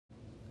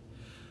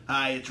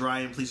Hi, it's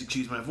Ryan. Please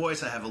excuse my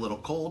voice. I have a little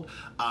cold.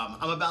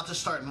 I'm about to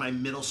start my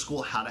middle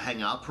school How to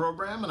Hang Out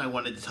program, and I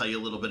wanted to tell you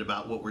a little bit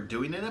about what we're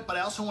doing in it, but I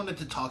also wanted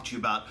to talk to you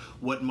about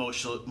what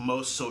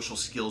most social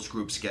skills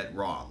groups get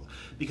wrong.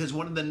 Because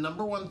one of the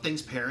number one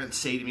things parents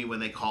say to me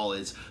when they call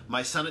is,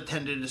 my son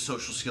attended a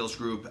social skills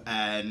group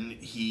and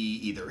he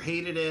either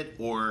hated it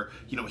or,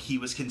 he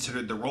was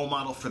considered the role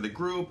model for the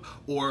group,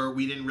 or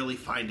we didn't really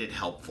find it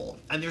helpful.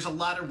 And there's a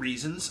lot of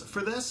reasons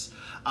for this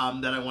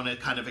that I want to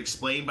kind of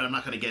explain, but I'm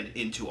not going to get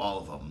into all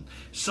of them.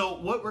 So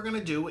what we're going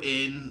to do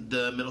in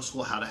the middle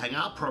school How to Hang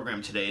Out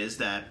program today is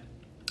that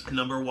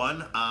number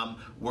one,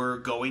 we're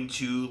going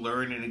to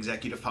learn an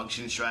executive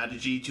functioning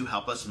strategy to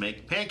help us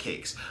make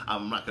pancakes.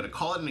 I'm not going to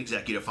call it an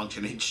executive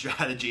functioning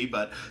strategy,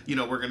 but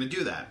we're going to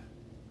do that.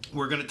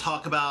 We're going to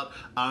talk about,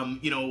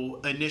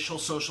 initial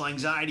social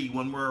anxiety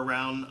when we're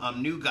around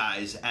new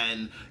guys,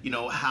 and,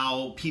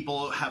 how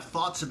people have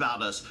thoughts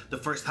about us the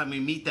first time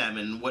we meet them,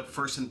 and what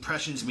first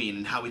impressions mean,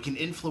 and how we can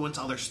influence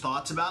others'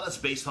 thoughts about us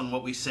based on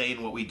what we say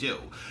and what we do.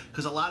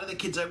 Because a lot of the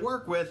kids I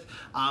work with,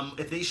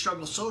 if they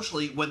struggle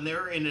socially, when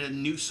they're in a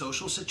new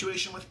social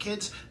situation with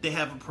kids, they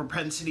have a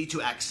propensity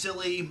to act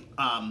silly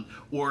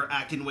or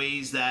act in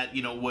ways that,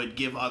 would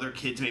give other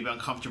kids maybe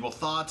uncomfortable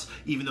thoughts,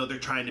 even though they're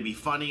trying to be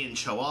funny and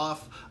show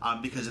off.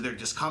 Because of their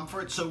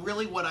discomfort. So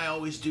really what I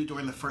always do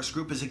during the first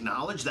group is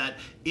acknowledge that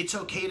it's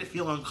okay to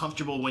feel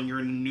uncomfortable when you're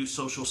in a new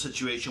social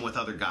situation with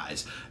other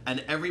guys.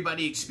 And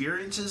everybody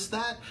experiences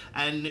that.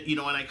 And,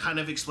 and I kind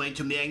of explain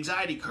to them the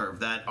anxiety curve,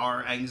 that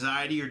our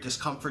anxiety or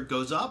discomfort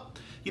goes up,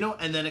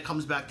 and then it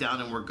comes back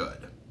down and we're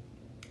good.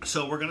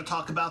 So we're going to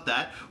talk about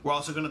that. We're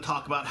also going to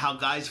talk about how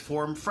guys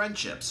form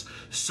friendships.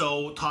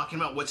 So talking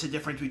about what's the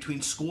difference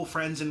between school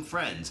friends and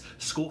friends.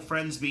 School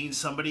friends being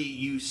somebody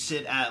you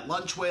sit at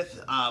lunch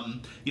with,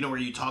 or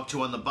you talk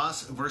to on the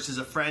bus, versus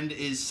a friend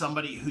is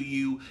somebody who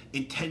you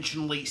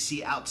intentionally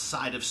see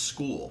outside of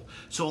school.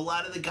 So a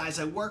lot of the guys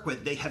I work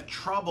with, they have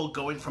trouble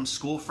going from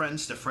school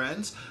friends to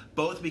friends,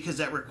 both because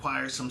that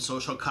requires some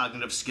social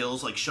cognitive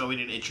skills like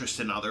showing an interest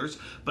in others,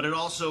 but it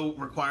also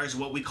requires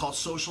what we call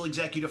social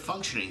executive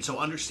functioning. So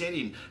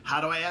understanding,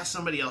 how do I ask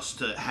somebody else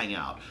to hang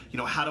out?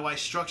 How do I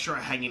structure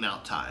a hanging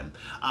out time?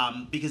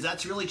 Because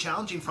that's really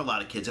challenging for a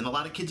lot of kids. And a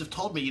lot of kids have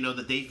told me,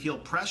 that they feel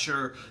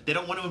pressure. They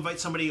don't want to invite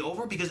somebody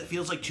over because it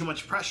feels like too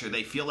much pressure.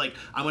 They feel like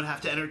I'm going to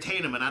have to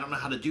entertain them and I don't know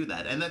how to do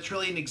that. And that's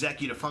really an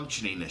executive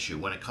functioning issue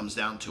when it comes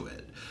down to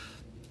it.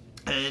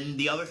 And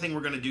the other thing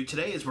we're going to do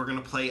today is we're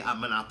going to play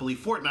Monopoly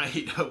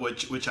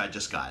Fortnite, which I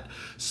just got.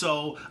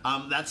 So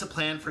that's a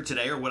plan for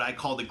today, or what I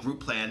call the group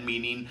plan,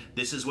 meaning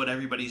this is what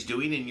everybody's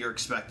doing and you're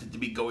expected to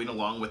be going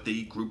along with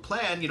the group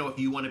plan, if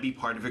you want to be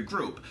part of a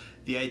group.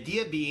 The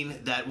idea being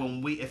that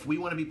if we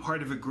want to be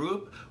part of a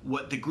group,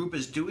 what the group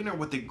is doing or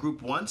what the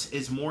group wants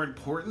is more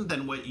important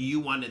than what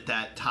you want at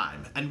that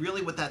time. And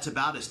really what that's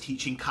about is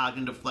teaching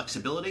cognitive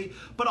flexibility,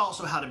 but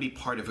also how to be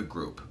part of a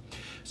group.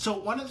 So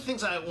one of the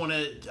things I want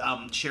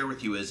to share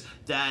with you is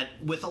that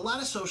with a lot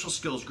of social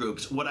skills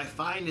groups, what I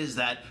find is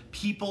that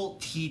people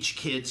teach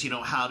kids,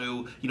 how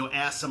to,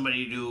 ask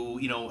somebody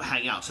to,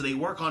 hang out. So they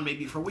work on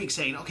maybe for weeks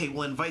saying, okay,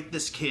 we'll invite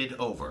this kid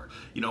over,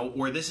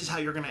 or this is how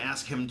you're going to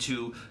ask him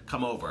to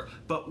come over.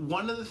 But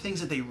one of the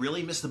things that they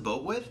really miss the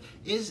boat with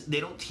is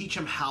they don't teach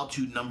them how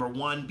to, number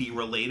one, be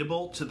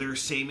relatable to their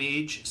same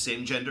age,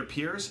 same gender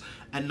peers,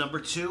 and number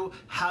two,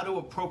 how to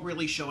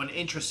appropriately show an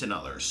interest in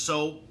others.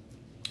 So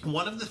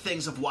one of the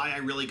things of why I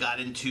really got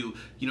into,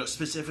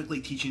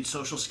 specifically teaching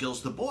social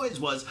skills to boys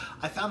was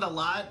I found a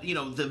lot,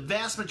 the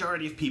vast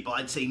majority of people,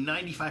 I'd say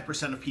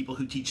 95% of people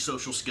who teach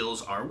social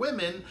skills are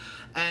women.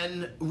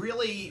 And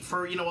really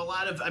for, a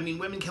lot of,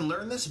 women can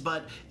learn this,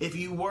 but if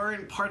you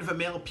weren't part of a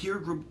male peer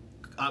group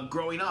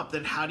growing up,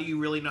 then how do you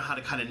really know how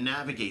to kind of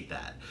navigate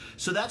that?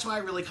 So that's why I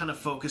really kind of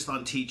focused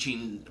on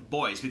teaching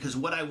boys, because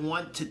what I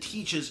want to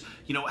teach is,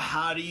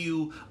 how do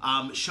you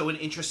show an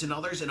interest in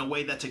others in a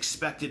way that's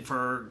expected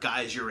for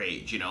guys your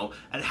age,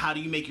 and how do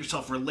you make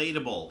yourself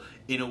relatable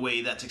in a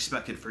way that's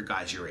expected for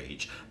guys your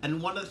age.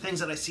 And one of the things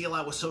that I see a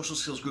lot with social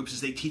skills groups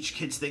is they teach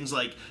kids things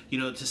like,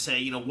 to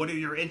say, what are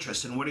your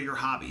interests and what are your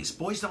hobbies?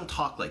 Boys don't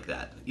talk like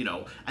that,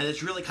 and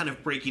it's really kind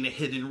of breaking a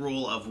hidden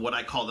rule of what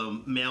I call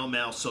the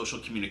male-male social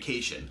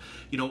communication,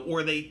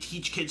 or they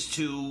teach kids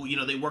to,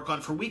 they work on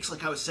for weeks,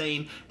 like I was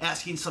saying,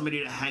 asking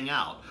somebody to hang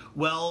out.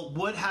 Well,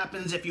 what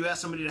happens if you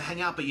ask somebody to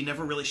hang out, but you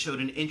never really showed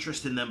an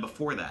interest in them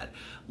before that?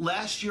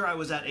 Last year I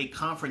was at a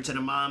conference and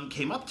a mom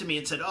came up to me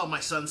and said, oh, my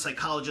son's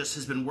psychologist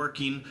has been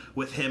working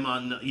with him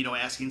on,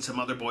 asking some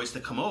other boys to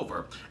come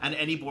over. And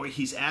any boy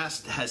he's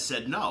asked has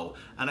said no.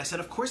 And I said,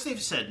 of course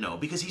they've said no,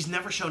 because he's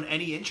never shown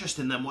any interest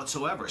in them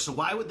whatsoever. So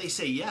why would they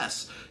say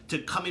yes to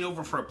coming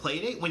over for a play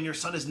date when your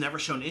son has never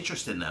shown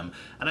interest in them?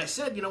 And I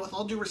said, with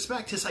all due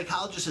respect, his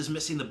psychologist is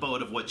missing the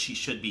boat of what she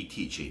should be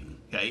teaching,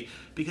 okay?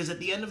 Because at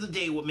the end of the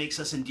day, what makes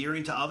us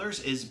endearing to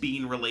others is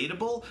being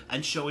relatable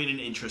and showing an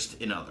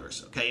interest in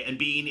others, okay? And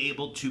being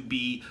able to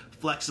be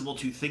flexible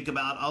to think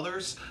about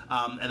others,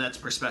 and that's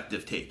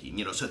perspective taking.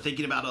 thinking, so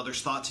thinking about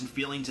others' thoughts and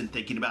feelings and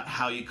thinking about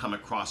how you come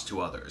across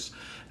to others.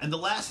 And the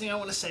last thing I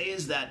want to say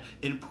is that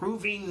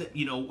improving,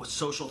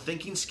 social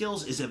thinking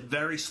skills is a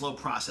very slow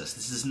process.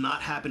 This does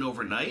not happen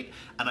overnight,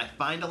 and I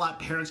find a lot of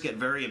parents get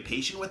very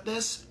impatient with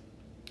this.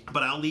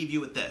 But I'll leave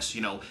you with this,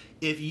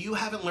 if you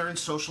haven't learned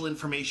social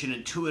information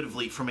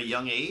intuitively from a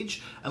young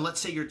age, and let's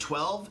say you're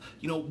 12,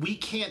 we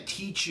can't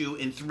teach you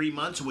in 3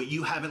 months what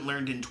you haven't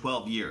learned in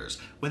 12 years.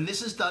 When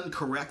this is done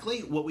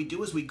correctly, what we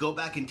do is we go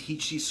back and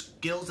teach these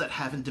skills that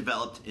haven't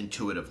developed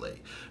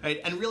intuitively, right?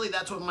 And really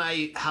that's what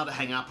my How to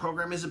Hang Out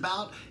program is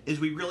about, is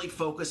we really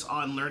focus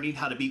on learning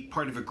how to be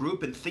part of a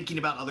group and thinking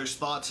about others'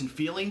 thoughts and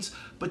feelings,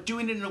 but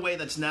doing it in a way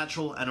that's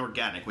natural and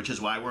organic, which is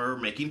why we're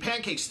making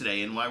pancakes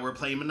today and why we're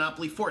playing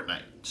Monopoly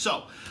Fortnite.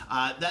 So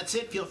that's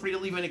it. Feel free to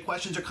leave any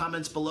questions or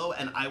comments below,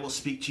 and I will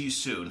speak to you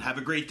soon. Have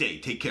a great day.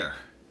 Take care.